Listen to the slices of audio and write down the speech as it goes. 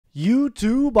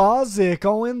YouTube Ozick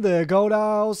Owen, the Goat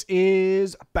House,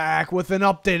 is back with an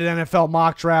updated NFL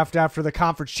mock draft after the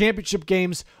conference championship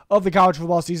games of the college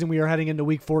football season. We are heading into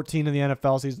week 14 of the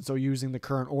NFL season, so using the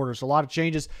current order. So a lot of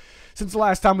changes since the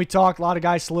last time we talked. A lot of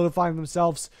guys solidifying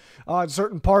themselves in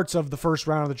certain parts of the first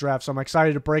round of the draft. So I'm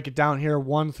excited to break it down here,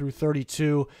 1 through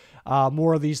 32.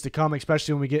 More of these to come,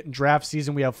 especially when we get in draft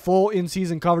season. We have full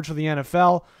in-season coverage for the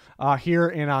NFL here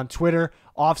and on Twitter.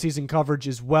 Off-season coverage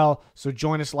as well. So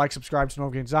join us, like, subscribe to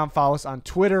notifications on, follow us on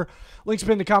Twitter. Links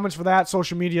pinned in the comments for that.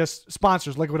 Social media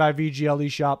sponsors, Liquid IV,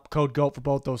 GLD Shop, code GOAT for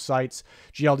both those sites.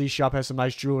 GLD Shop has some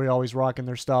nice jewelry, always rocking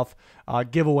their stuff.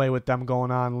 Giveaway with them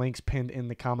going on. Links pinned in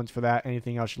the comments for that.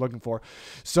 Anything else you're looking for.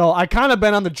 So I kind of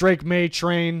been on the Drake Maye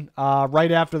train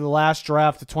right after the last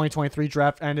draft. The 2023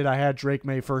 draft ended. I had Drake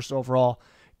Maye first overall.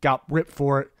 Got ripped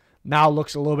for it. Now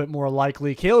looks a little bit more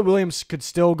likely. Caleb Williams could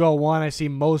still go 1. I see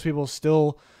most people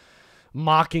still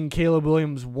mocking Caleb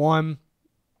Williams 1.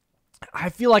 I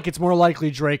feel like it's more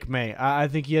likely Drake Maye. I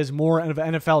think he has more of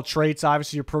NFL traits.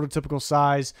 Obviously, your prototypical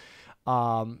size.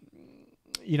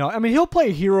 He'll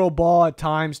play hero ball at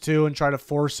times too and try to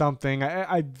force something.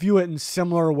 I view it in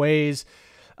similar ways.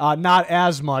 Not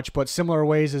as much, but similar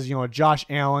ways as, Josh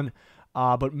Allen.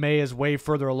 But Maye is way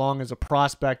further along as a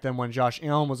prospect than when Josh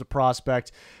Allen was a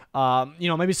prospect.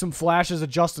 Maybe some flashes of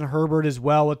Justin Herbert as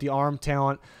well with the arm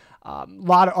talent. A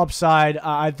lot of upside.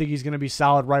 I think he's going to be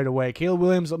solid right away. Caleb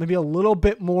Williams, maybe a little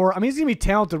bit more. He's going to be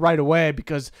talented right away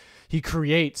because he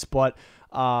creates, but,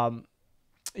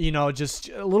 just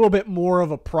a little bit more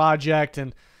of a project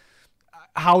and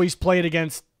how he's played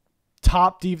against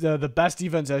the best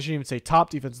defense. I shouldn't even say top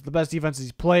defense. The best defenses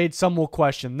he's played. Some will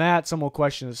question that. Some will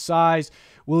question his size.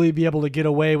 Will he be able to get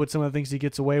away with some of the things he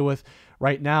gets away with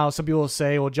right now? Some people will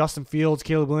say, well, Justin Fields,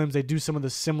 Caleb Williams, they do some of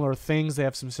the similar things. They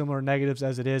have some similar negatives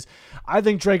as it is. I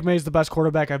think Drake Maye is the best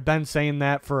quarterback. I've been saying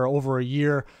that for over a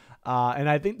year. And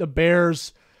I think the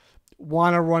Bears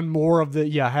want to run more of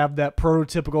have that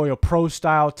prototypical,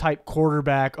 pro-style type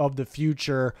quarterback of the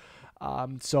future.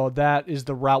 So that is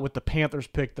the route with the Panthers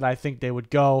pick that I think they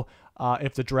would go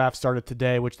if the draft started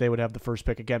today, which they would have the first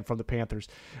pick again from the Panthers.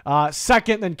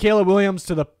 Second, then Caleb Williams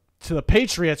to the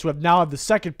Patriots, who have the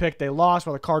second pick. They lost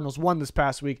while the Cardinals won this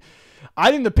past week.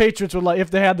 I think the Patriots would if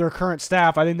they had their current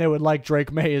staff, I think they would like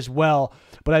Drake Maye as well.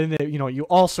 But I think that, you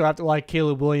also have to like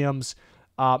Caleb Williams.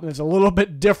 It's a little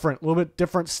bit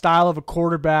different style of a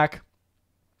quarterback.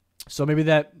 So maybe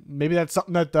that's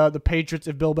something that the Patriots,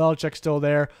 if Bill Belichick's still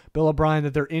there, Bill O'Brien,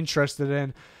 that they're interested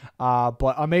in.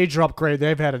 But a major upgrade.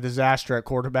 They've had a disaster at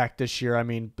quarterback this year.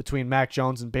 Between Mac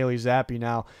Jones and Bailey Zappi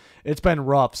now, it's been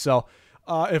rough. So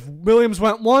if Williams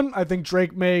went 1, I think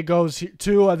Drake Maye goes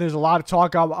 2. There's a lot of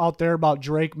talk out there about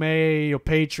Drake Maye,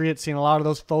 Patriots, seeing a lot of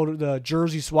those the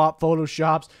jersey swap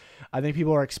photoshops. I think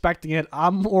people are expecting it.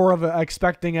 I'm more of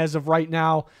expecting as of right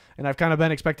now, and I've kind of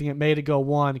been expecting it Maye to go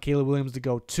 1, Caleb Williams to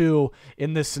go 2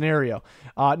 in this scenario.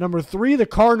 Number 3, the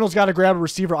Cardinals got to grab a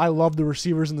receiver. I love the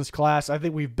receivers in this class. I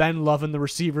think we've been loving the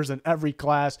receivers in every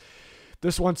class.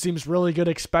 This one seems really good,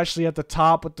 especially at the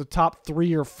top with the top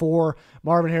 3 or 4.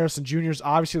 Marvin Harrison Jr. is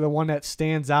obviously the one that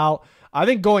stands out. I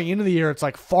think going into the year, it's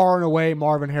far and away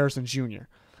Marvin Harrison Jr.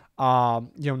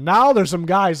 Now there's some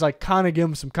guys kind of give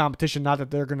him some competition. Not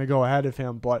that they're going to go ahead of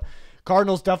him, but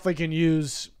Cardinals definitely can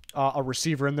use a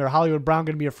receiver in there. Hollywood Brown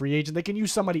going to be a free agent. They can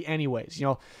use somebody anyways.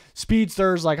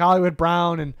 Speedsters like Hollywood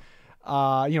Brown and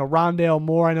Rondale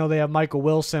Moore. I know they have Michael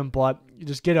Wilson, but you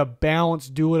just get a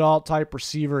balanced, do-it-all type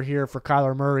receiver here for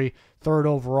Kyler Murray, 3rd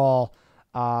overall.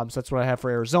 So that's what I have for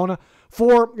Arizona.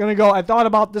 4, going to go. I thought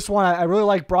about this one. I really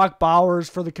like Brock Bowers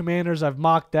for the Commanders. I've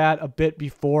mocked that a bit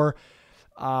before.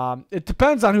 It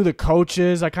depends on who the coach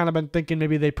is. I kind of been thinking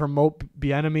maybe they promote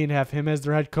Bieniemy and have him as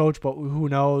their head coach, but who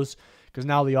knows? Because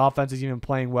now the offense is even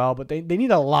playing well. But they need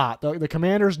a lot. The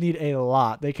Commanders need a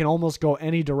lot. They can almost go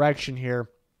any direction here.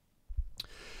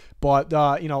 But,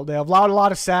 they have allowed a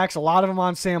lot of sacks, a lot of them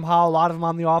on Sam Howell, a lot of them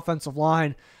on the offensive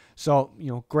line. So,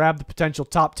 grab the potential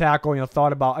top tackle.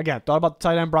 Thought about the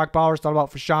tight end Brock Bowers, thought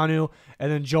about Fashanu,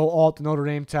 and then Joe Alt, the Notre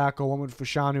Dame tackle, went with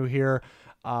Fashanu here.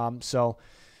 So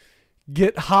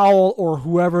get Howell or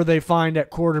whoever they find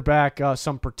at quarterback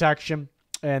some protection.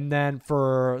 And then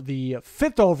for the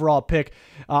 5th overall pick,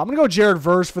 I'm going to go Jared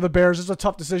Verse for the Bears. It's a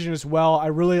tough decision as well. I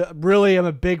really am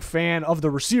a big fan of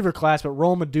the receiver class, but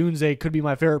Rome Odunze could be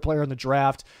my favorite player in the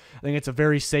draft. I think it's a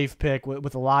very safe pick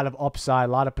with a lot of upside,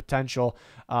 a lot of potential.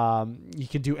 You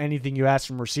can do anything you ask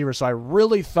from receiver. So I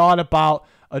really thought about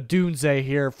Odunze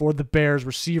here for the Bears,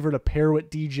 receiver to pair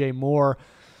with DJ Moore.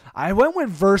 I went with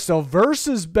Verse, though. Verse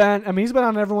has been, he's been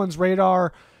on everyone's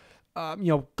radar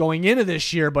going into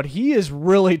this year, but he is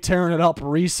really tearing it up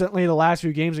recently, the last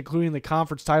few games, including the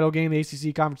conference title game, the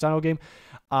ACC conference title game.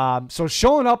 So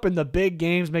showing up in the big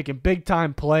games, making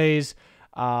big-time plays,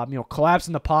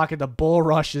 collapsing the pocket. The bull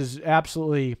rush is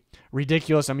absolutely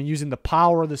ridiculous. I mean, using the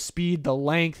power, the speed, the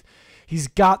length. He's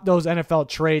got those NFL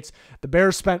traits. The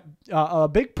Bears spent a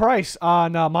big price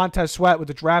on Montez Sweat with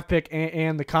the draft pick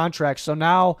and the contract. So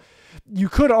now you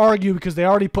could argue, because they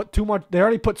already put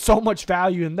so much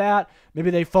value in that, maybe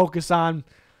they focus on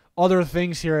other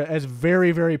things here as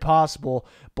very, very possible.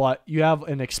 But you have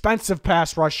an expensive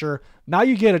pass rusher. Now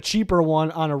you get a cheaper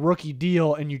one on a rookie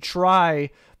deal, and you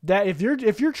try that. If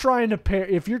you're trying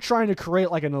to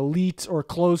create like an elite or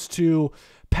close to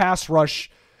pass rush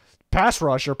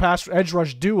or pass edge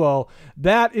rush duo,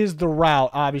 that is the route.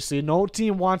 Obviously, no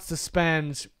team wants to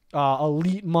spend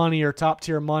elite money or top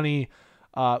tier money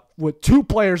with two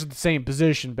players at the same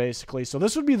position, basically. So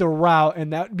this would be the route,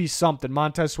 and that would be something.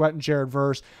 Montez Sweat and Jared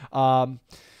Verse.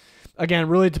 Again,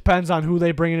 really depends on who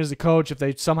they bring in as a coach. If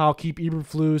they somehow keep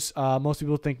Eberflus, most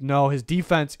people think no. His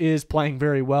defense is playing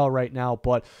very well right now,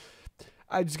 but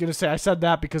I'm just gonna say I said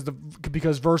that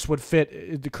because Verse would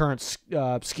fit the current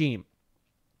scheme.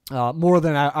 More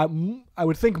than I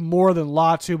would think more than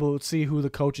Latu, but let's see who the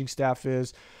coaching staff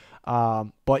is.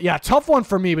 But yeah, tough one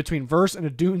for me between Verse and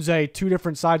Odunze, two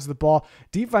different sides of the ball.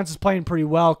 Defense is playing pretty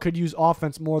well. Could use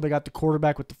offense more. They got the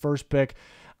quarterback with the first pick.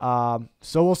 So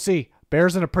we'll see.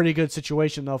 Bears in a pretty good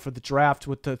situation, though, for the draft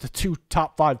with the two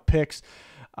top 5 picks.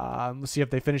 Let's see if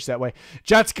they finish that way.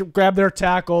 Jets grab their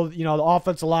tackle. The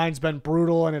offensive line's been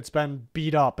brutal, and it's been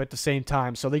beat up at the same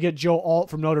time. So they get Joe Alt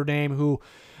from Notre Dame, who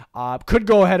could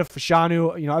go ahead of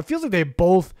Fashanu. It feels like they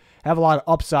both have a lot of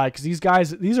upside, because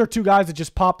these are two guys that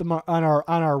just popped them on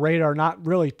our radar not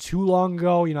really too long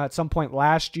ago. At some point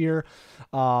last year.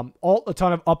 Alt, a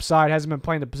ton of upside, hasn't been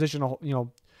playing the position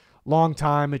long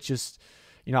time. It's just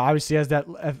obviously has that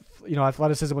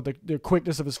athleticism with the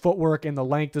quickness of his footwork and the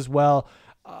length as well.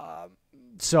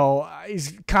 So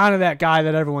he's kind of that guy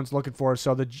that everyone's looking for.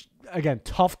 So again,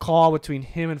 tough call between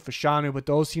him and Fashanu, but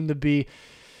those seem to be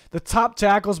the top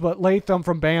tackles. But Latham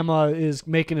from Bama is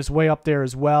making his way up there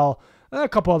as well. A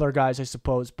couple other guys, I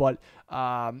suppose. But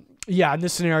in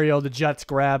this scenario, the Jets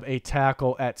grab a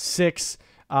tackle at 6.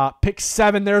 Pick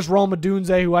 7, there's Rome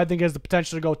Odunze, who I think has the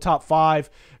potential to go top 5.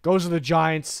 Goes to the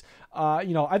Giants.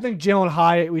 I think Jalen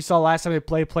Hyatt, we saw last time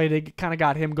they played, they kind of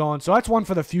got him going. So that's one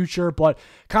for the future, but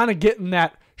kind of getting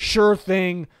that sure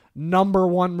thing number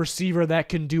 1 receiver that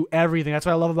can do everything. That's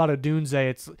what I love about Odunze.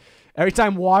 It's every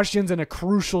time Washington's in a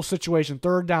crucial situation,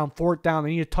 3rd down, 4th down,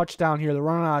 they need a touchdown here, they're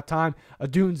running out of time.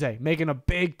 Odunze making a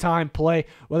big time play,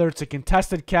 whether it's a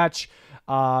contested catch,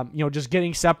 just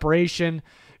getting separation.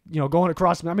 Going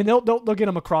across. I mean, they'll get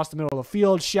him across the middle of the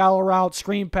field, shallow route,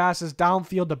 screen passes,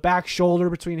 downfield, the back shoulder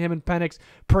between him and Penix,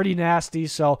 pretty nasty.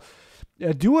 So,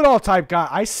 do it all type guy.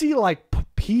 I see like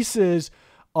pieces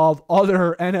of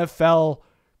other NFL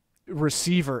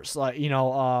receivers, like see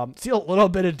a little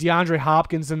bit of DeAndre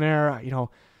Hopkins in there.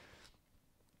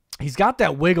 He's got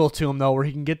that wiggle to him, though, where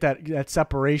he can get that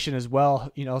separation as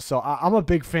well. So I'm a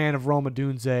big fan of Rome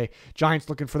Odunze. Giants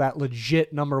looking for that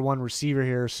legit number 1 receiver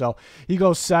here. So he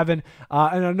goes 7.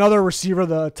 And another receiver,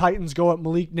 the Titans go at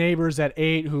Malik Nabers at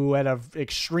 8, who had an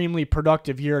extremely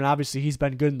productive year, and obviously he's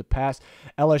been good in the past.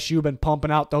 LSU been pumping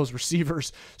out those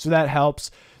receivers, so that helps.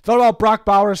 Thought about Brock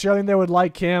Bowers here. I think they would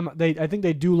like him. I think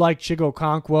they do like Chigo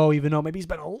Okonkwo, even though maybe he's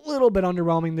been a little bit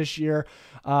underwhelming this year.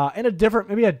 And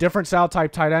maybe a different style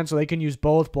type tight end, so they can use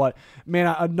both. But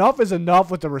man, enough is enough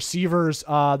with the receivers.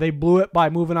 They blew it by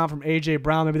moving on from AJ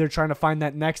Brown. Maybe they're trying to find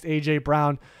that next AJ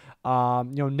Brown.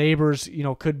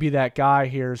 Nabers, could be that guy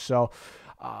here. So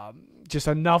just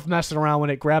enough messing around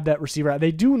when it grabbed that receiver.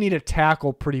 They do need a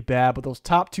tackle pretty bad, but those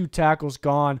top 2 tackles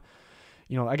gone.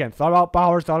 Again, thought about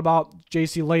Bowers, thought about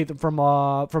J.C. Latham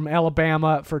from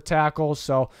Alabama for tackles.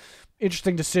 So,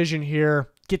 interesting decision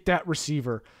here. Get that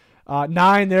receiver.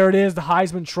 9, there it is, the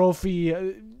Heisman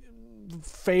Trophy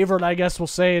favorite, I guess we'll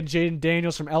say, and Jayden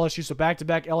Daniels from LSU. So,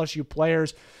 back-to-back LSU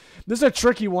players. This is a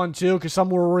tricky one, too, because some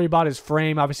were worried about his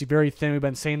frame. Obviously, very thin. We've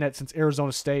been saying that since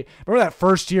Arizona State. Remember that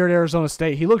first year at Arizona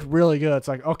State? He looked really good. It's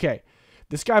like, okay,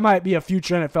 this guy might be a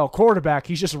future NFL quarterback.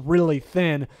 He's just really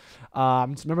thin.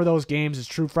 Remember those games, his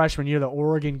true freshman year, the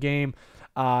Oregon game.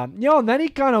 And then he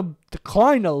kind of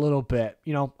declined a little bit.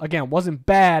 Again, wasn't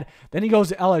bad. Then he goes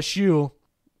to LSU,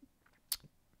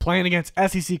 playing against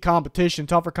SEC competition,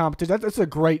 tougher competition. That's a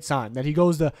great sign that he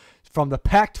goes from the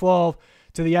Pac-12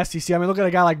 to the SEC. I mean, look at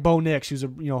a guy like Bo Nix, who's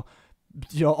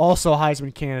also a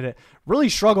Heisman candidate. Really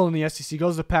struggled in the SEC.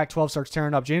 Goes to the Pac-12, starts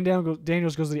tearing up. Jayden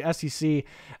Daniels goes to the SEC,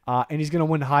 and he's going to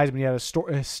win the Heisman. He had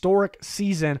a historic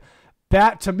season.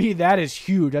 To me, that is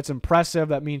huge. That's impressive.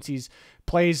 That means he's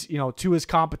plays, to his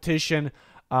competition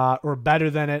or better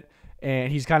than it,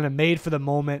 and he's kind of made for the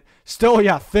moment. Still,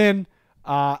 thin.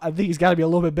 I think he's got to be a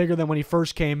little bit bigger than when he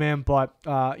first came in, but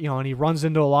and he runs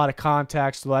into a lot of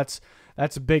contacts, so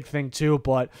that's a big thing too.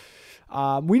 But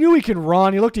we knew he can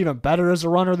run. He looked even better as a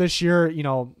runner this year.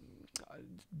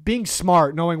 Being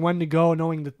smart, knowing when to go,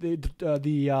 knowing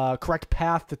the correct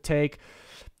path to take,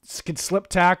 can slip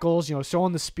tackles.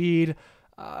 Showing the speed.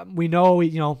 We know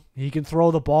he can throw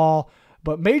the ball.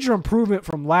 But major improvement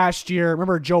from last year.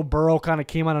 Remember, Joe Burrow kind of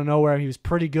came out of nowhere. He was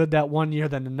pretty good that one year.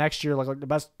 Then the next year, like the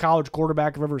best college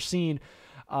quarterback I've ever seen.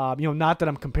 Not that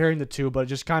I'm comparing the two, but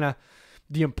just kind of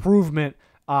the improvement.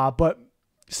 But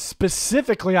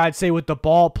specifically, I'd say with the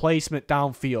ball placement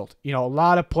downfield. A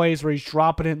lot of plays where he's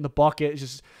dropping it in the bucket. It's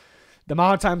just the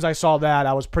amount of times I saw that,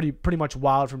 I was pretty much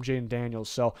wild from Jayden Daniels.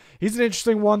 So he's an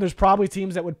interesting one. There's probably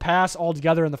teams that would pass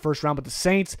altogether in the first round, but the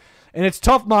Saints, and it's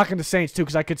tough mocking the Saints too,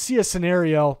 because I could see a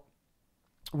scenario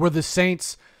where the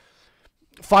Saints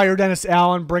fire Dennis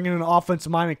Allen, bring in an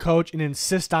offensive-minded coach, and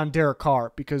insist on Derek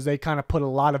Carr because they kind of put a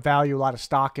lot of value, a lot of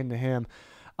stock into him,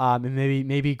 and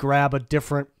maybe grab a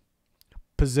different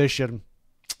position.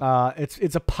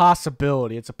 It's a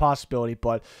possibility. It's a possibility,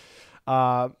 but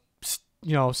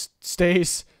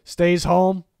stays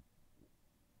home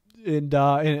in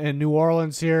New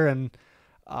Orleans here and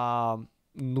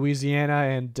in Louisiana,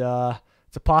 and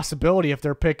it's a possibility if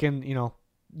they're picking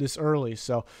this early,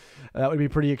 so that would be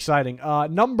pretty exciting.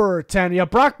 Number 10,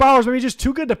 Brock Bowers, maybe just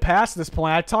too good to pass at this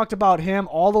point. I talked about him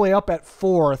all the way up at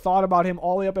 4. Thought about him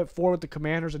all the way up at 4 with the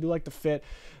Commanders. I do like the fit.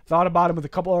 Thought about him with a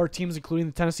couple other teams, including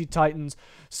the Tennessee Titans.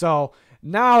 So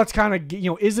now it's kind of,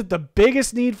 is it the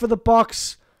biggest need for the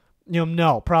Bucs?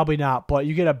 No, probably not. But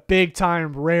you get a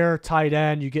big-time, rare tight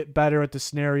end. You get better at the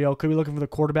scenario. Could be looking for the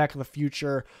quarterback of the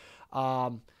future.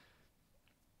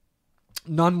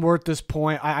 None worth this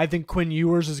point. I think Quinn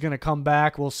Ewers is going to come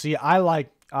back. We'll see. I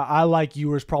like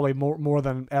Ewers probably more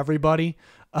than everybody.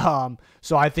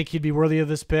 So I think he'd be worthy of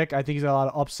this pick. I think he's got a lot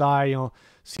of upside.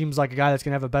 Seems like a guy that's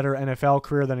going to have a better NFL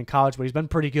career than in college, but he's been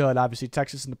pretty good. Obviously,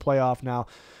 Texas in the playoff now.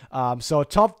 So a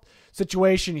tough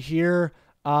situation here.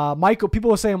 Michael, people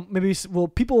will say maybe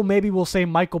will say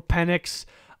Michael Penix.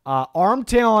 Arm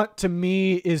talent to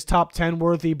me is top 10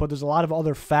 worthy, but there's a lot of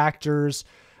other factors.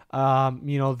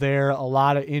 There a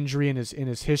lot of injury in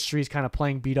his history. He's kind of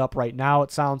playing beat up right now.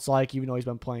 It sounds like, even though he's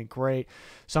been playing great.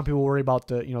 Some people worry about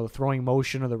the throwing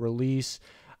motion or the release,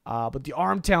 but the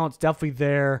arm talent's definitely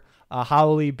there. How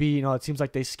will he be? It seems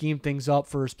like they scheme things up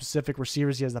for specific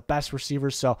receivers. He has the best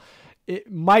receivers, so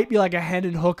it might be like a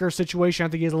Hendon Hooker situation. I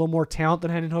think he has a little more talent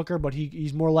than Hendon Hooker, but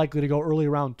he's more likely to go early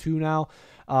round 2 now.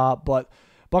 But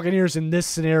Buccaneers in this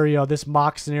scenario, this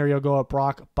mock scenario, go at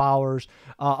Brock Bowers.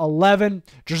 11,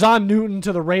 Jer'Zhan Newton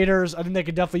to the Raiders. I think they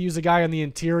could definitely use a guy on the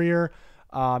interior.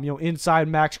 Inside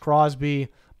Max Crosby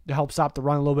to help stop the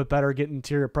run a little bit better, get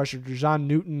interior pressure. Jer'Zhan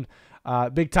Newton,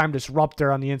 big time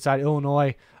disruptor on the inside.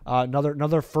 Illinois,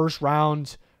 another first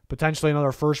round, potentially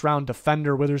another first round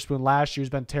defender. Witherspoon last year has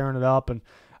been tearing it up, and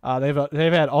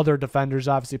they've had other defenders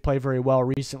obviously play very well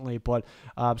recently, but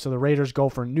so the Raiders go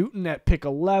for Newton at pick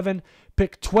 11.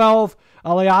 Pick 12,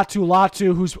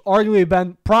 Latu, who's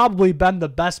arguably probably been the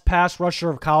best pass rusher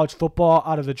of college football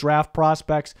out of the draft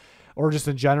prospects, or just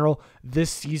in general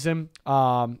this season.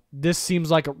 This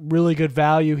seems like a really good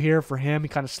value here for him. He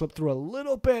kind of slipped through a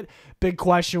little bit. Big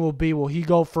question will be, will he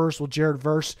go first? Will Jared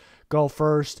Verse go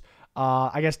first?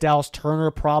 I guess Dallas Turner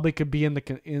probably could be in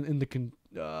the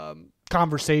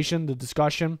conversation, the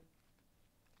discussion.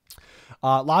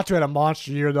 Latu had a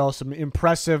monster year, though. Some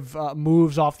impressive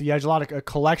moves off the edge. A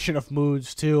collection of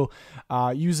moves, too.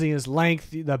 Using his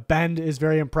length. The bend is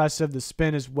very impressive. The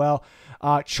spin as well.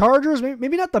 Chargers,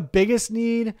 maybe not the biggest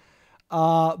need,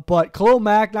 but Khalil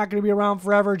Mack not going to be around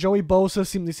forever. Joey Bosa,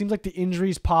 it seems like the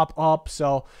injuries pop up.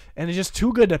 And it's just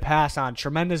too good to pass on.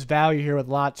 Tremendous value here with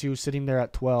Latu sitting there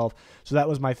at 12. So that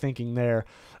was my thinking there.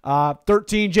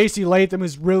 13, J.C. Latham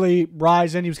is really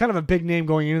rising. He was kind of a big name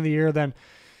going into the year, then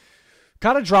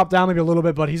kind of dropped down maybe a little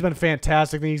bit, but he's been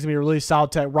fantastic. I think he's going to be a really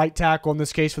solid right tackle in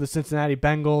this case for the Cincinnati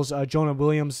Bengals. Jonah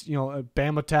Williams, a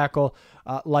Bama tackle,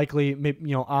 likely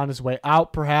on his way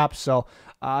out perhaps. So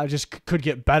just could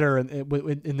get better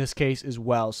in this case as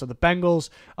well. So the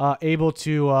Bengals able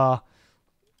to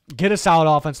get a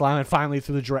solid offensive lineman finally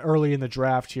through early in the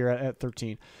draft here at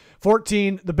 13.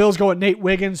 14, the Bills go at Nate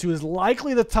Wiggins, who is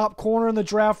likely the top corner in the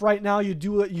draft right now. You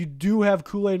do have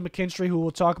Kool-Aid McKinstry, who we'll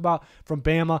talk about from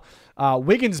Bama.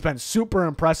 Wiggins has been super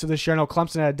impressive this year. I know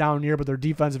Clemson had a down year, but their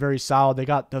defense is very solid. They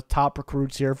got the top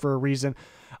recruits here for a reason.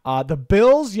 The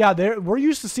Bills, yeah, we're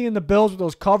used to seeing the Bills with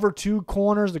those cover 2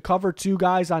 corners, the cover 2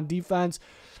 guys on defense.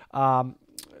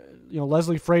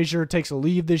 Leslie Frazier takes a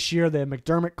leave this year. They have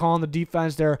McDermott calling the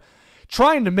defense. They're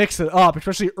trying to mix it up,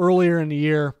 especially earlier in the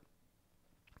year.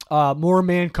 More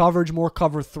man coverage, more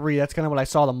cover 3. That's kind of what I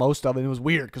saw the most of. And it was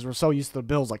weird because we're so used to the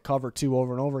Bills like cover 2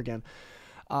 over and over again.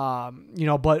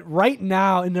 But right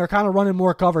now, and they're kind of running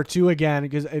more cover 2 again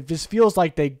because it just feels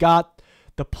like they got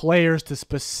the players to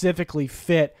specifically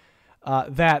fit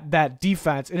that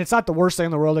defense. And it's not the worst thing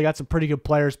in the world. They got some pretty good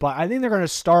players, but I think they're going to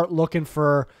start looking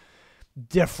for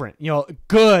different,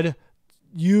 good.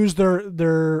 Use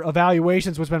their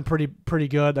evaluations, which has been pretty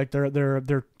good. Like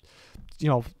their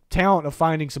talent of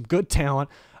finding some good talent,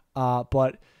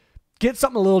 but get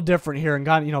something a little different here. And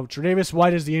got Tre'Davious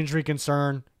White is the injury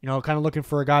concern. Kind of looking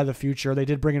for a guy of the future. They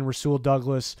did bring in Rasul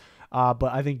Douglas, but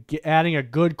I think adding a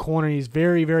good corner. He's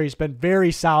he's been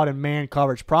very solid in man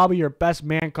coverage. Probably your best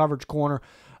man coverage corner,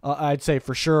 I'd say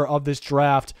for sure of this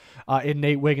draft. In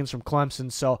Nate Wiggins from Clemson.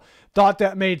 So thought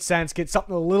that made sense. Get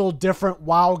something a little different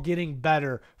while getting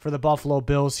better for the Buffalo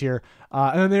Bills here.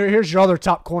 And then here's your other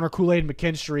top corner, Kool-Aid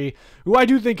McKinstry, who I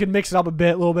do think can mix it up a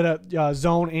bit. A little bit of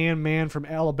zone and man from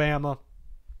Alabama.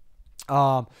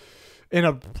 In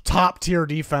a top-tier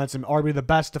defense and arguably the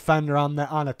best defender on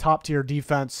a top-tier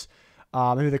defense.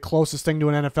 Maybe the closest thing to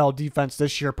an NFL defense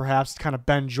this year perhaps kind of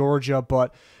Ben Georgia,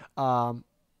 but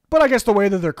I guess the way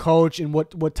that they're coached and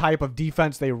what type of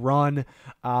defense they run,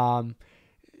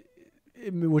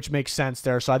 which makes sense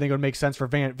there. So I think it would make sense for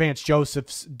Vance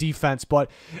Joseph's defense.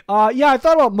 But, I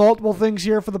thought about multiple things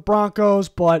here for the Broncos,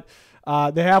 but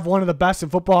they have one of the best in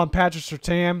football in Patrick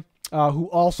Surtain, who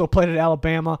also played at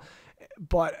Alabama.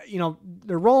 But,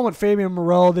 they're rolling with Fabian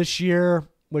Moreau this year,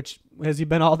 which has he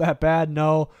been all that bad?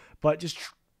 No. But just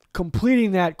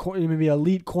completing that maybe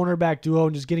elite cornerback duo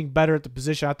and just getting better at the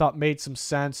position, I thought made some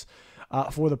sense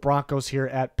for the Broncos here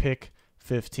at pick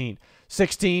 15.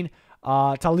 16,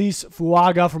 Talise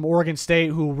Fuaga from Oregon State,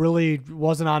 who really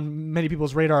wasn't on many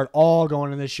people's radar at all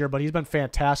going in this year, but he's been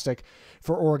fantastic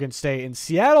for Oregon State. In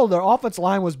Seattle, their offensive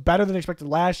line was better than expected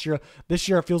last year. This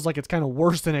year, it feels like it's kind of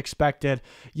worse than expected.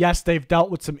 Yes, they've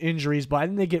dealt with some injuries, but I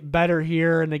think they get better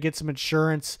here and they get some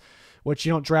insurance, which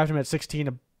you don't draft him at 16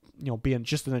 to being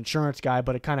just an insurance guy,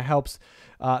 but it kind of helps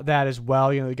that as well.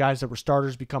 The guys that were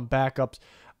starters become backups.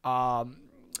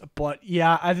 But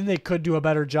yeah, I think they could do a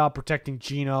better job protecting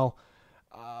Geno.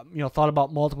 Thought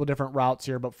about multiple different routes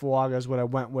here, but Fuaga is what I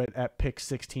went with at pick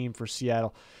 16 for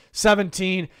Seattle.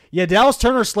 17, Dallas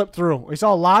Turner slipped through. We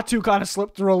saw Latu kind of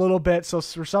slip through a little bit, so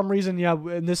for some reason,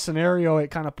 in this scenario, it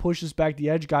kind of pushes back the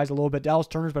edge guys a little bit. Dallas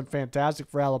Turner's been fantastic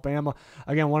for Alabama.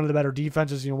 Again, one of the better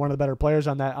defenses, one of the better players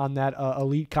on that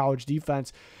elite college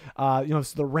defense. So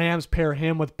the Rams pair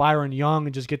him with Byron Young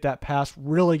and just get that pass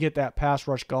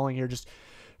rush going here. Just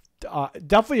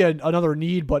definitely another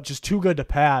need, but just too good to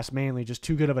pass, mainly. Just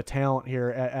too good of a talent here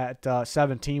at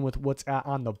 17 with what's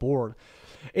on the board.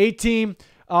 18,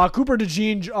 Cooper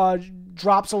DeJean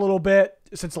drops a little bit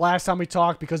since the last time we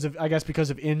talked because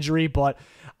of injury, but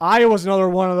Iowa's another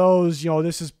one of those,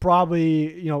 this is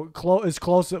probably, as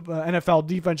close of NFL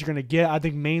defense you're going to get. I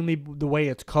think mainly the way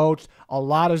it's coached, a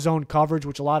lot of zone coverage,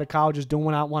 which a lot of colleges don't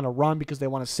want to run because they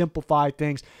want to simplify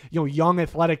things. Young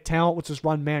athletic talent, let's just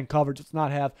run man coverage. Let's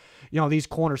not have, these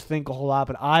corners think a whole lot,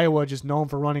 but Iowa just known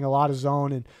for running a lot of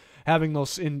zone and having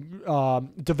those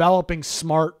developing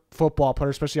smart football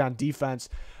players, especially on defense.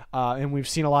 And we've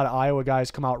seen a lot of Iowa guys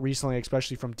come out recently,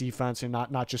 especially from defense and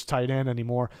not just tight end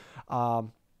anymore.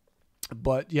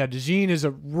 But yeah, DeJean is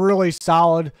a really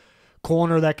solid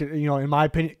corner that can, in my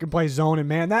opinion, can play zone. And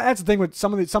man, that's the thing with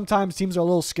sometimes teams are a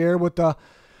little scared with the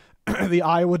the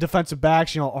Iowa defensive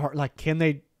backs. Like, can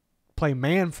they play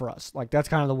man for us? Like, that's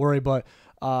kind of the worry. But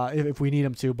if we need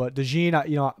him to, but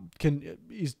DeJean,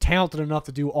 he's talented enough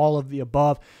to do all of the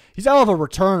above. He's a hell of a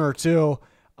returner too.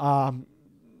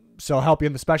 So help you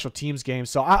in the special teams game.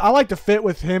 So I like to fit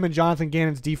with him and Jonathan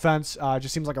Gannon's defense.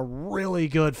 Just seems like a really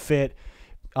good fit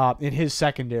in his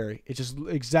secondary. It's just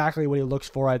exactly what he looks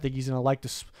for. I think he's going to like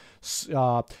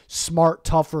the smart,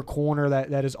 tougher corner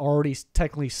that is already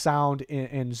technically sound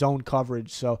in zone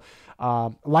coverage. So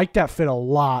like that fit a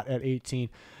lot at 18.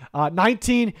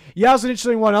 19, yeah, it's an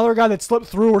interesting one. Another guy that slipped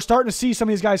through. We're starting to see some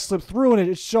of these guys slip through, and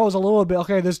it shows a little bit,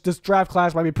 okay, this draft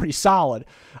class might be pretty solid.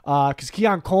 Because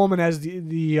Keon Coleman has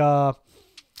the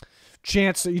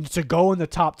chance to go in the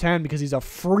top 10 because he's a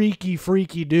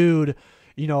freaky dude.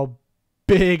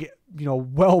 big,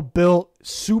 well-built,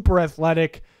 super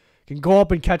athletic, can go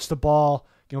up and catch the ball,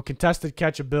 contested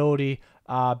catch ability,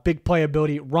 big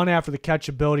playability, run after the catch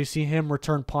ability, see him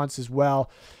return punts as well.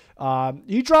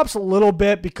 He drops a little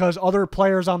bit because other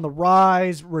players on the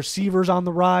rise, receivers on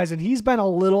the rise, and he's been a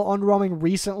little underwhelming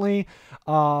recently,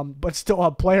 but still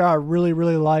a player I really,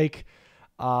 really like.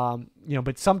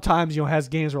 But sometimes, has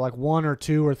games where like 1 or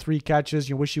 2 or 3 catches.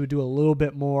 You wish he would do a little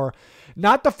bit more.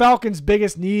 Not the Falcons'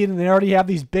 biggest need, and they already have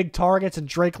these big targets in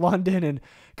Drake London and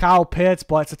Kyle Pitts,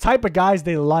 but it's the type of guys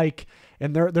they like,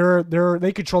 and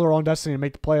they control their own destiny and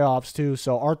make the playoffs too.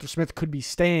 So Arthur Smith could be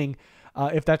staying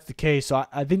if that's the case. So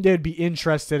I think they'd be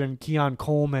interested in Keon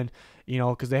Coleman,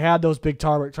 because they had those big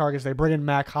targets. They bring in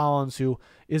Mac Hollins, who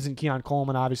isn't Keon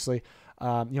Coleman, obviously.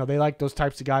 They like those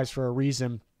types of guys for a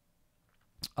reason.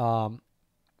 Again,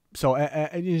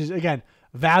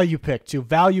 value pick, too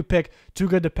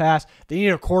good to pass. They need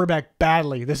a quarterback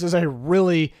badly. This is a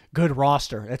really good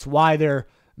roster. It's why they're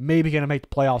maybe going to make the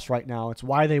playoffs right now. It's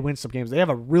why they win some games. They have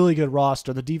a really good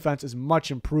roster. The defense is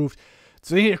much improved.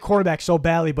 So they need a quarterback so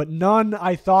badly, but none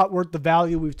I thought worth the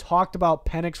value. We've talked about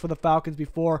Penix for the Falcons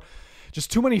before.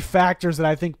 Just too many factors that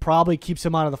I think probably keeps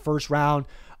him out of the first round.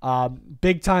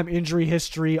 Big time injury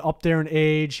history, up there in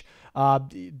age.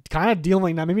 Kind of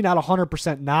dealing now, maybe not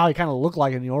 100% now. He kind of looked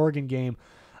like in the Oregon game.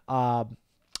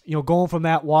 Going from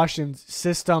that Washington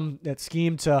system, that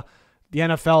scheme to the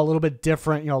NFL, a little bit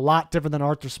different. A lot different than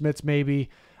Arthur Smith's maybe.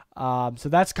 So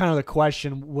that's kind of the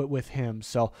question with him.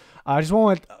 So I just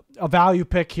want a value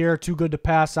pick here. Too good to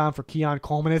pass on for Keon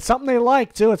Coleman. It's something they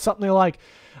like too.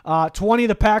 20,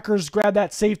 the Packers grabbed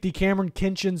that safety, Cameron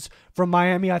Kinchens from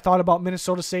Miami. I thought about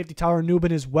Minnesota safety, Tyler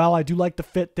Nubin as well. I do like the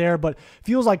fit there, but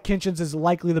feels like Kinchens is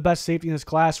likely the best safety in this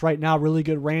class right now. Really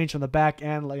good range on the back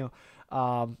end.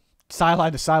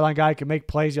 Sideline to sideline guy can make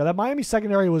plays. That Miami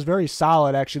secondary was very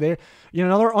solid, actually. They,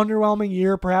 another underwhelming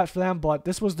year perhaps for them, but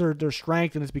this was their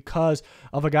strength, and it's because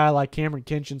of a guy like Cameron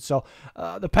Kinchens. So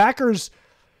the Packers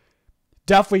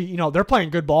definitely, they're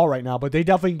playing good ball right now, but they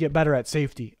definitely can get better at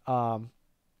safety.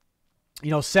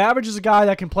 Savage is a guy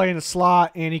that can play in the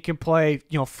slot, and he can play,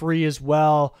 free as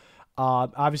well.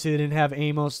 Obviously, they didn't have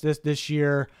Amos this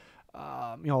year.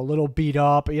 A little beat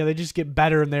up. But, they just get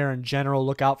better in there in general.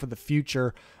 Look out for the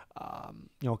future.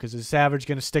 Because is Savage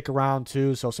going to stick around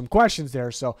too? So some questions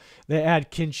there. So they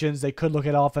add Kinchens. They could look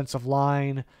at offensive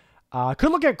line.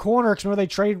 Could look at corner, because remember they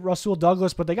trade Rasul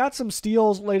Douglas, but they got some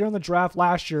steals later in the draft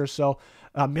last year. So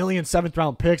 $1 million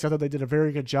 7th-round picks. I thought they did a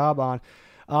very good job on.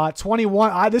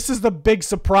 21. This is the big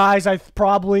surprise,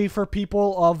 probably for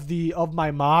people of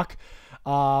my mock.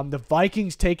 The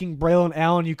Vikings taking Braelon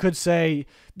Allen. You could say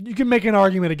you can make an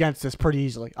argument against this pretty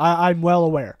easily. I'm well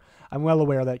aware.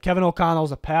 That Kevin O'Connell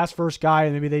is a pass-first guy,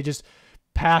 and maybe they just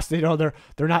pass. They're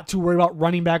not too worried about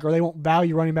running back, or they won't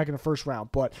value running back in the first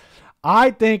round. But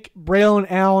I think Braelon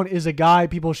Allen is a guy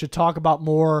people should talk about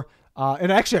more,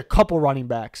 and actually a couple running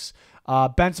backs.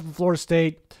 Benson from Florida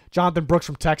State, Jonathan Brooks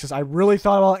from Texas. I really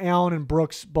thought about Allen and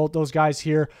Brooks, both those guys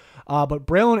here. But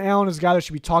Braelon Allen is a guy that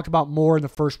should be talked about more in the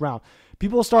first round.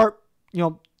 People start,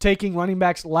 taking running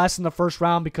backs less in the first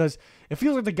round because it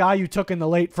feels like the guy you took in the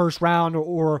late first round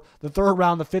or the third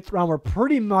round, the fifth round were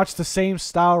pretty much the same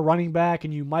style running back,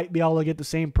 and you might be able to get the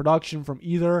same production from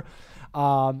either.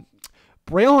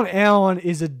 Braelon Allen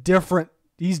is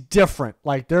he's different.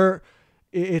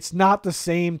 It's not the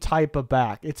same type of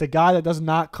back. It's a guy that does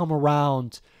not come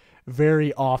around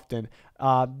very often.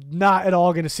 Not at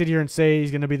all going to sit here and say he's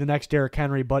going to be the next Derrick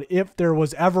Henry, but if there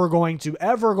was ever going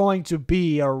to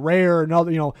be a rare,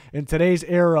 another, in today's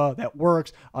era that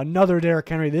works, another Derrick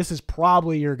Henry, this is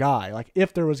probably your guy.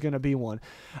 If there was going to be one.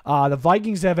 The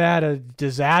Vikings have had a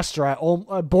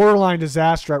borderline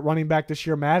disaster at running back this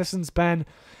year.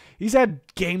 He's had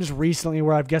games recently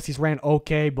where I guess he's ran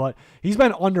okay, but he's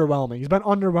been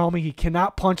underwhelming. He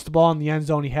cannot punch the ball in the end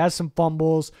zone. He has some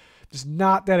fumbles. Just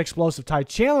not that explosive. Ty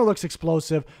Chandler looks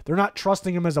explosive. They're not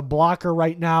trusting him as a blocker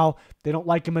right now. They don't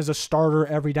like him as a starter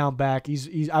every down back.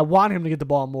 I want him to get the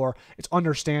ball more. It's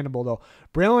understandable, though.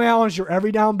 Braelon Allen is your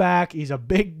every down back. He's a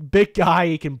big guy.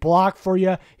 He can block for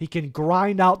you. He can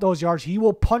grind out those yards. He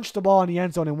will punch the ball in the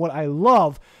end zone. And what I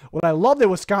love at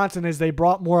Wisconsin is they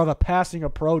brought more of a passing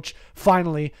approach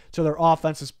finally to their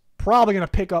offense. Is probably going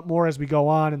to pick up more as we go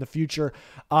on in the future.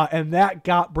 And that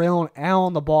got Braelon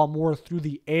Allen the ball more through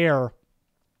the air.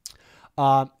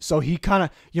 So he kind of,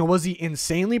 was he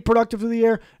insanely productive through the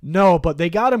air? No, but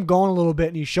they got him going a little bit,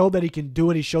 and he showed that he can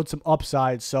do it. He showed some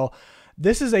upside. So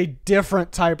this is a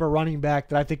different type of running back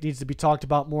that I think needs to be talked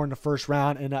about more in the first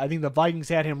round. And I think the Vikings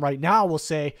had him right now. Will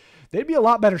say they'd be a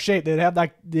lot better shape. They would have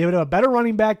a better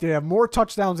running back. They'd have more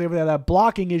touchdowns. They would have that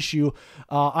blocking issue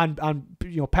on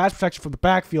pass protection from the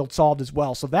backfield solved as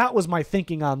well. So that was my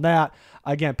thinking on that.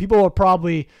 Again, people would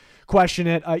probably question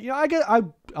it.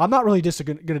 I'm not really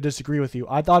going to disagree with you.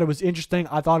 I thought it was interesting.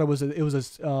 I thought it was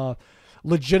a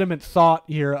legitimate thought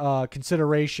here,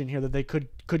 consideration here that they could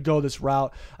go this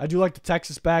route. I do like the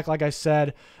Texas back, like I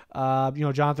said,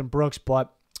 Jonathan Brooks,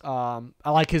 but I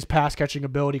like his pass catching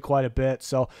ability quite a bit.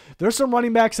 So there's some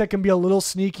running backs that can be a little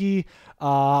sneaky.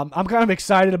 I'm kind of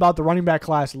excited about the running back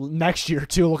class next year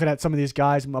too, looking at some of these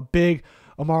guys. I'm a big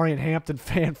Omarion Hampton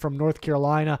fan from North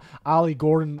Carolina. Ollie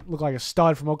Gordon looked like a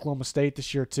stud from Oklahoma State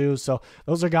this year too. So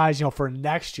those are guys, for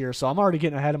next year. So I'm already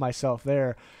getting ahead of myself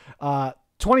there.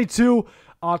 22,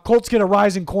 Colts get a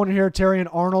rising corner here, Terrion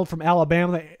Arnold from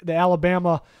Alabama. The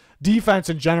Alabama defense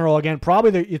in general, again,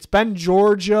 probably it's been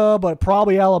Georgia, but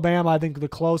probably Alabama, I think the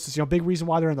closest, big reason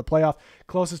why they're in the playoff,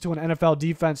 closest to an NFL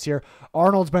defense here.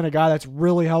 Arnold's been a guy that's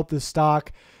really helped this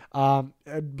stock. A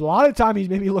lot of time he's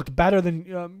maybe looked better than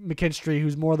McKinstry,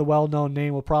 who's more the well-known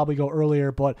name, will probably go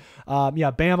earlier. But,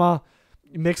 Bama,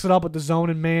 mix it up with the zone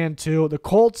and man, too. The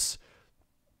Colts,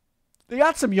 they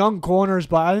got some young corners,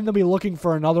 but I think they'll be looking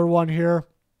for another one here.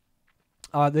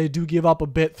 They do give up a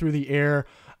bit through the air.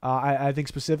 I think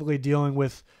specifically dealing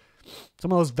with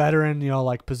some of those veteran,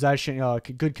 like possession,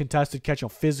 good contested catch,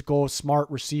 physical, smart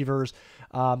receivers.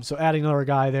 So adding another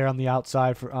guy there on the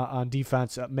outside on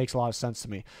defense makes a lot of sense to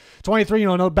me. 23,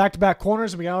 no back-to-back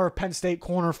corners. And we got our Penn State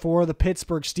corner for the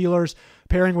Pittsburgh Steelers,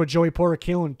 pairing with Joey Porter,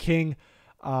 Keon King.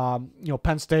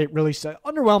 Penn State really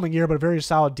underwhelming year, but a very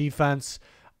solid defense.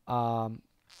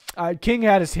 King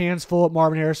had his hands full at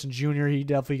Marvin Harrison Jr. He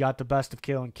definitely got the best of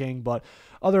Keon King, but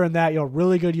other than that,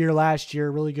 really good year last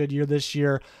year, really good year this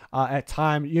year. At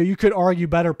time, you could argue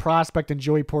better prospect than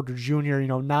Joey Porter Jr.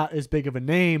 Not as big of a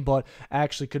name, but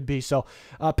actually could be. So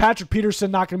Patrick Peterson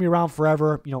not going to be around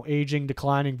forever. Aging,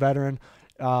 declining veteran.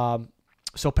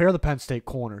 So pair the Penn State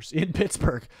corners in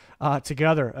Pittsburgh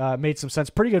together. Made some sense.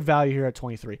 Pretty good value here at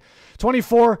 23.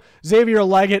 24, Xavier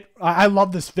Leggett. I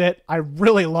love this fit. I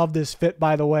really love this fit,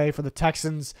 by the way, for the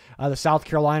Texans. The South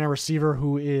Carolina receiver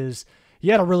he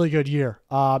had a really good year.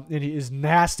 And he is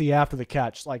nasty after the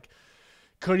catch. Like,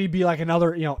 could he be like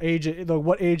another, AJ,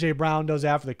 what AJ Brown does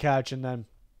after the catch, and then,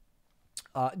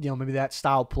 maybe that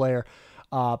style player.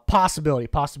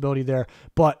 Possibility there.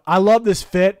 But I love this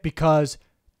fit because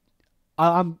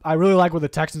I really like where the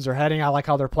Texans are heading. I like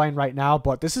how they're playing right now,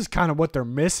 but this is kind of what they're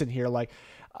missing here. Like,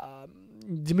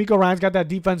 D'Amico Ryan's got that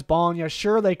defense balling. Yeah,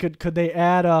 sure, could they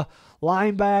add a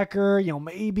linebacker?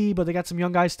 Maybe, but they got some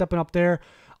young guys stepping up there.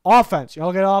 Offense, I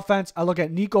look at offense. I look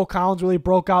at Nico Collins really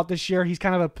broke out this year. He's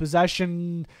kind of a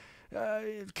possession,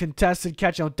 contested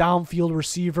catch, downfield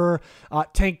receiver.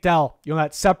 Tank Dell,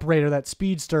 that separator, that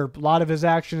speedster. A lot of his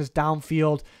action is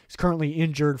downfield. He's currently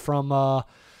injured from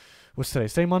what's today?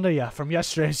 Say Monday? Yeah, from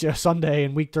yesterday's Sunday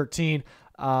in Week 13.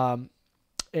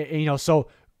 So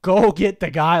go get the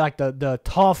guy, like the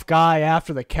tough guy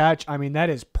after the catch. I mean,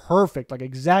 that is perfect. Like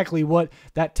exactly what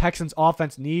that Texans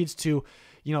offense needs to,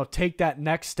 take that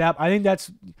next step. I think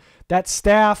that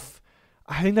staff.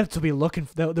 I think that's what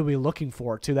they'll be looking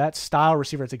for to that style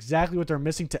receiver. It's exactly what they're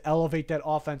missing to elevate that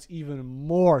offense even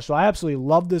more. So I absolutely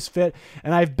love this fit,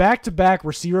 and I have back-to-back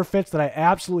receiver fits that I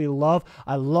absolutely love.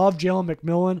 I love Jalen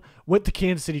McMillan with the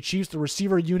Kansas City Chiefs. The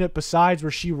receiver unit besides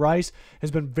Rashee Rice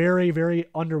has been very, very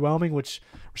underwhelming, which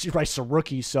Rashee Rice is a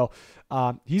rookie, so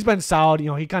he's been solid.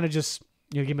 He kind of just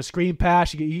give him a screen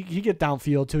pass. He get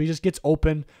downfield too. He just gets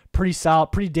open, pretty solid,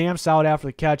 pretty damn solid after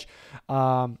the catch.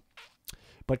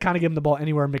 But kind of give him the ball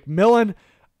anywhere. McMillan,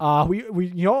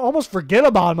 we almost forget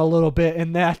about him a little bit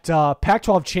in that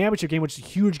Pac-12 championship game, which is a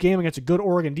huge game against a good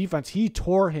Oregon defense. He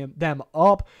tore them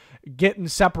up, getting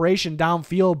separation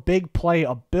downfield, big play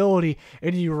ability.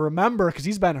 And you remember, because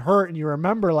he's been hurt, and you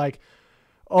remember like,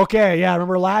 okay, yeah, I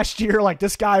remember last year, like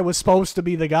this guy was supposed to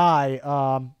be the guy.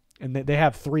 And they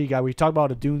have three guys. We talked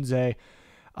about Odunze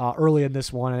early in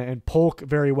this one, and Polk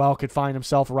very well could find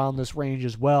himself around this range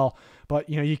as well. But,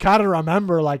 you kind of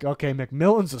remember, like, okay,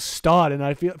 McMillan's a stud, and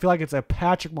I feel like it's a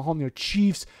Patrick Mahomes,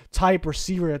 Chiefs-type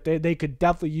receiver that they could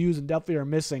definitely use and definitely are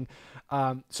missing.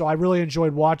 So I really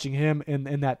enjoyed watching him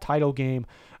in that title game,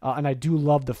 and I do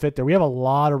love the fit there. We have a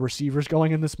lot of receivers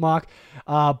going in this mock.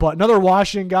 But another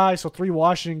Washington guy, so three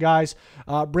Washington guys.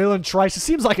 Braelon Trice, it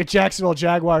seems like a Jacksonville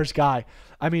Jaguars guy.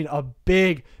 I mean, a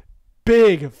big,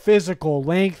 physical,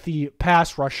 lengthy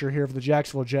pass rusher here for the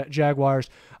Jacksonville Jaguars.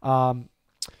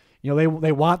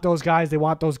 they want those guys. They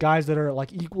want those guys that are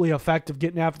like equally effective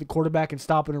getting after the quarterback and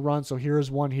stopping a run. So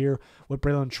here's one here with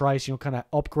Braelon Trice, kind of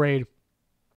upgrade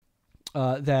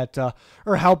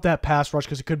or help that pass rush,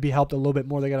 because it could be helped a little bit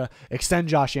more. They got to extend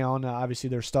Josh Allen, obviously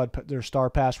their star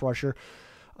pass rusher.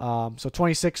 So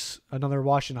 26, another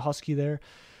Washington Husky there.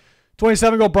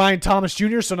 27 go Brian Thomas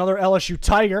Jr., so another LSU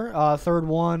Tiger, third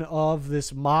one of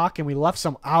this mock, and we left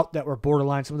some out that were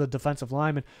borderline, some of the defensive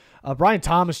linemen. Brian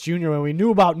Thomas Jr., we knew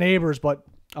about Nabers, but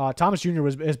Thomas Jr.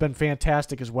 has been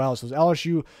fantastic as well. So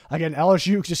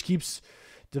LSU just keeps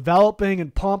developing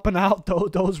and pumping out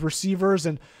those receivers,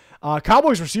 and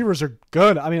Cowboys receivers are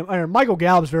good. I mean, Michael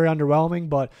Gallup's very underwhelming,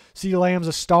 but CeeDee Lamb's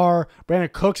a star.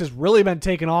 Brandon Cooks has really been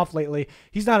taking off lately.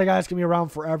 He's not a guy that's going to be around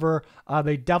forever.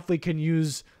 They definitely can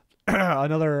use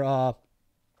another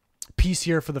piece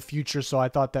here for the future, so I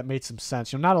thought that made some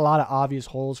sense. Not a lot of obvious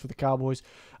holes for the Cowboys.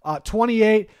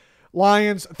 28,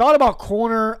 Lions. Thought about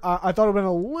corner. I thought it would have been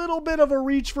a little bit of a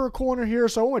reach for a corner here,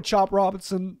 so I went with Chop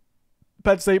Robinson,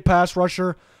 Penn State pass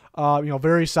rusher.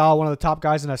 Very solid, one of the top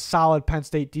guys in a solid Penn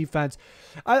State defense.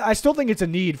 I still think it's a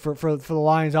need for the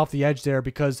Lions off the edge there,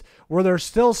 because where they're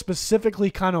still specifically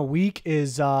kind of weak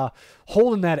is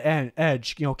holding that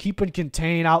edge, keeping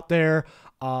contained out there.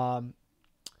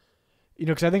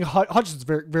 Because I think Hutchinson's a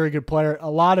very, very good player.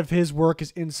 A lot of his work is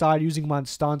inside, using him on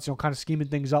stunts, kind of scheming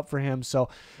things up for him. So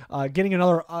getting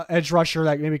another edge rusher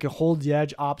that maybe can hold the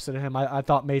edge opposite of him, I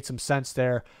thought made some sense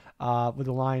there with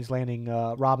the Lions landing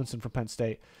Robinson from Penn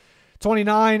State.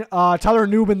 29, Tyler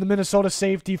Nubin, the Minnesota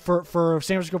safety for San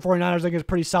Francisco 49ers. I think it's a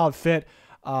pretty solid fit.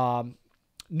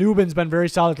 Nubin's been very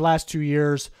solid the last 2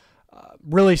 years.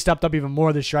 Really stepped up even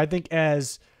more this year. I think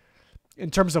in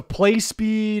terms of play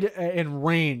speed and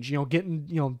range, getting,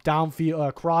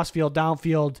 downfield, crossfield,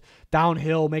 downfield,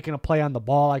 downhill, making a play on the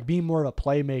ball, like being more of a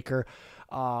playmaker.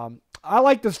 I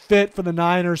like this fit for the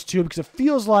Niners too, because it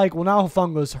feels like, now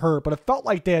Hufunga's hurt, but it felt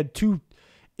like they had two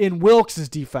in Wilkes'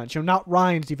 defense, not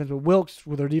Ryan's defense, but Wilkes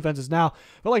with their defenses now.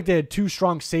 I felt like they had two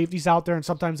strong safeties out there, and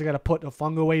sometimes they got to put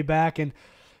Hufunga way back, and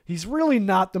he's really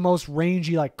not the most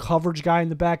rangy coverage guy in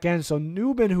the back end. So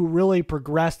Nubin, who really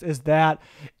progressed, is that.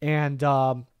 And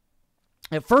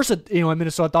at first, in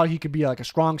Minnesota, I thought he could be a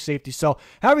strong safety. So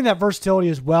having that versatility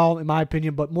as well, in my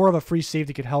opinion, but more of a free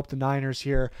safety could help the Niners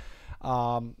here.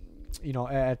 At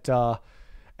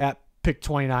pick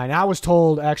 29. I was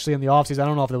told actually in the offseason, I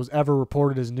don't know if it was ever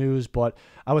reported as news, but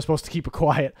I was supposed to keep it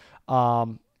quiet.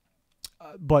 But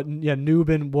yeah,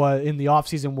 Nubin was in the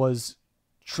offseason was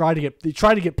trying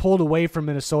to get pulled away from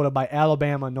Minnesota by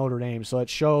Alabama and Notre Dame. So it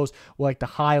shows the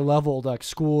high level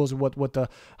schools and what the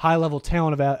high level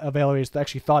talent evaluators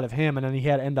actually thought of him, and then he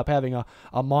had end up having a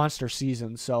monster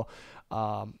season. So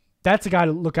that's a guy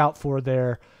to look out for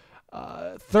there.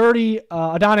 30,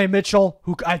 Adonai Mitchell,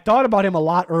 who I thought about him a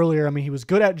lot earlier. I mean, he was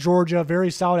good at Georgia, very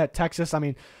solid at Texas. I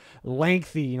mean,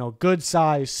 lengthy, good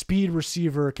size, speed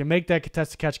receiver, can make that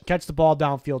contested catch the ball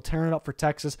downfield, tearing it up for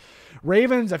Texas.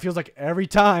 Ravens, it feels like every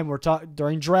time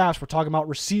during drafts, we're talking about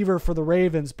receiver for the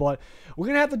Ravens, but we're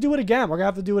going to have to do it again. We're going to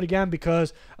have to do it again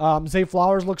because Zay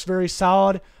Flowers looks very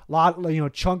solid. A lot,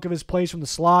 chunk of his plays from the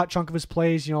slot, chunk of his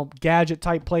plays, gadget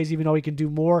type plays, even though he can do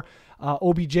more.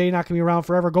 OBJ not going to be around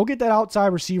forever. Go get that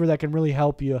outside receiver that can really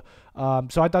help you.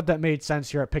 So I thought that made sense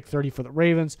here at pick 30 for the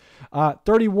Ravens.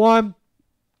 31,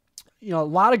 a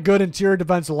lot of good interior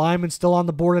defensive linemen still on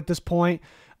the board at this point.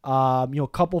 A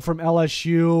couple from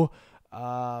LSU.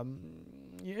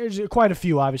 There's quite a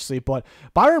few, obviously, but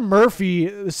Byron Murphy,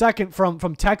 the second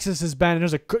from Texas, has been, and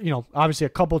there's obviously a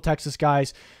couple of Texas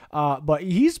guys, but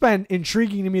he's been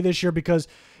intriguing to me this year because,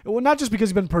 well, not just because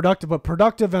he's been productive, but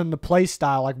productive in the play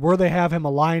style, where they have him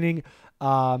aligning,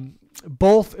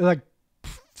 both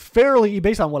fairly,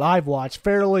 based on what I've watched,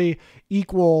 fairly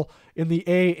equal in the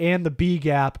A and the B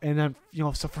gap, and then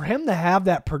so for him to have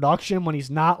that production when he's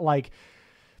not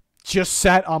just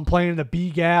set on playing in the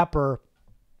B gap or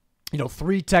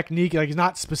three technique, he's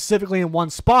not specifically in one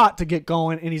spot to get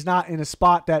going, and he's not in a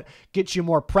spot that gets you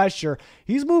more pressure.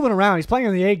 He's moving around. He's playing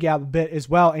in the A gap a bit as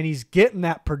well, and he's getting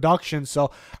that production.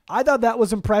 So I thought that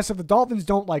was impressive. The Dolphins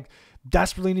don't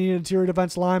desperately need an interior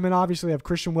defense lineman. Obviously, they have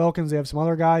Christian Wilkins. They have some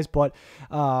other guys, but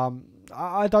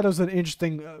I thought it was an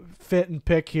interesting fit and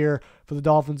pick here for the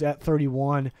Dolphins at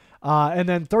 31. And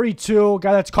then 32, a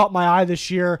guy that's caught my eye this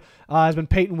year has been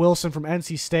Peyton Wilson from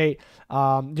NC State. Their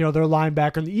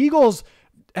linebacker. And the Eagles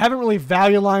haven't really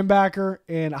valued linebacker,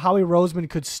 and Howie Roseman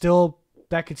could still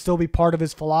that could still be part of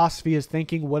his philosophy, his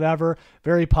thinking, whatever.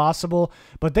 Very possible.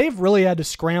 But they've really had to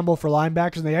scramble for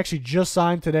linebackers, and they actually just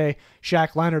signed today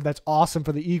Shaq Leonard. That's awesome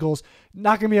for the Eagles.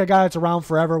 Not going to be a guy that's around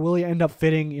forever. Will he end up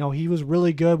fitting? You know, he was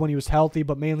really good when he was healthy,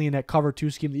 but mainly in that cover 2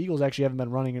 scheme. The Eagles actually haven't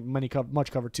been running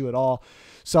much cover 2 at all.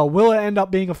 So will it end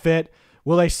up being a fit?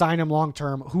 Will they sign him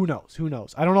long-term? Who knows? Who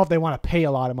knows? I don't know if they want to pay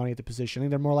a lot of money at the position. I think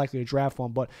they're more likely to draft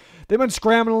one, but they've been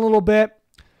scrambling a little bit.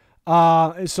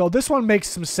 So this one makes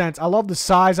some sense. I love the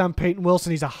size on Peyton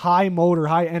Wilson. He's a high motor,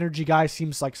 high energy guy.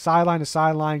 Seems like sideline to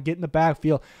sideline, get in the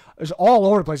backfield. It's all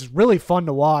over the place. It's really fun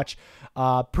to watch.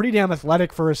 Pretty damn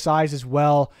athletic for his size as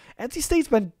well. NC State's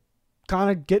been kind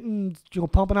of getting,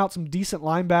 pumping out some decent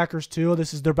linebackers too.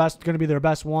 This is going to be their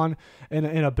best one in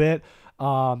a bit.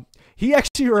 He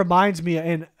actually reminds me,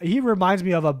 and he reminds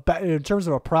me of in terms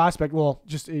of a prospect. Well,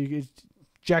 just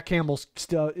Jack Campbell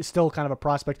is still kind of a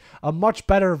prospect, a much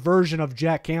better version of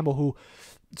Jack Campbell, who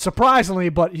surprisingly,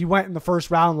 but he went in the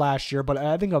first round last year. But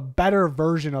I think a better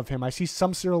version of him. I see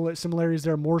some similarities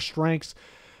there, more strengths.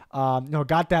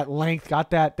 Got that length, got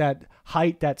that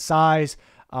height, that size.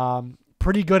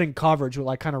 Pretty good in coverage with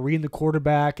like kind of reading the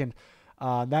quarterback, and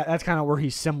that's kind of where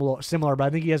he's similar. But I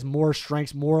think he has more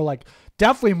strengths,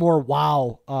 definitely more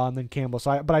wow than Campbell.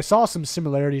 But I saw some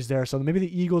similarities there. So maybe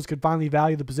the Eagles could finally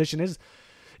value the position. Is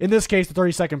in this case the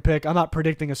 32nd pick. I'm not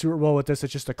predicting a Super Bowl with this.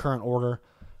 It's just a current order,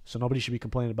 so nobody should be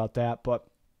complaining about that. But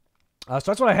so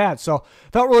that's what I had. So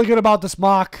felt really good about this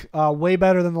mock. Way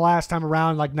better than the last time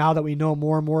around. Like now that we know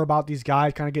more and more about these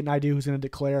guys, kind of get an idea who's going to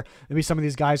declare. Maybe some of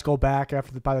these guys go back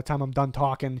by the time I'm done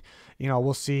talking.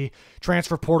 We'll see.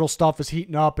 Transfer portal stuff is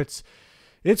heating up. It's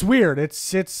weird. But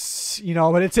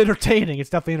it's entertaining. It's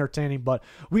definitely entertaining. But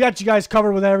we got you guys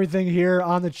covered with everything here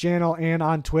on the channel and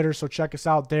on Twitter. So check us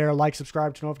out there. Like,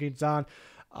 subscribe, turn notifications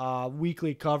on.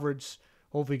 Weekly coverage.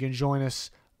 Hopefully you can join us.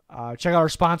 Check out our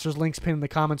sponsors, links pinned in the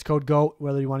comments, code GOAT,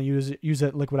 whether you want to use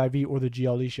it Liquid IV or the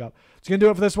GLD shop. It's going to do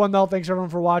it for this one, though. Thanks, everyone,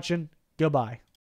 for watching. Goodbye.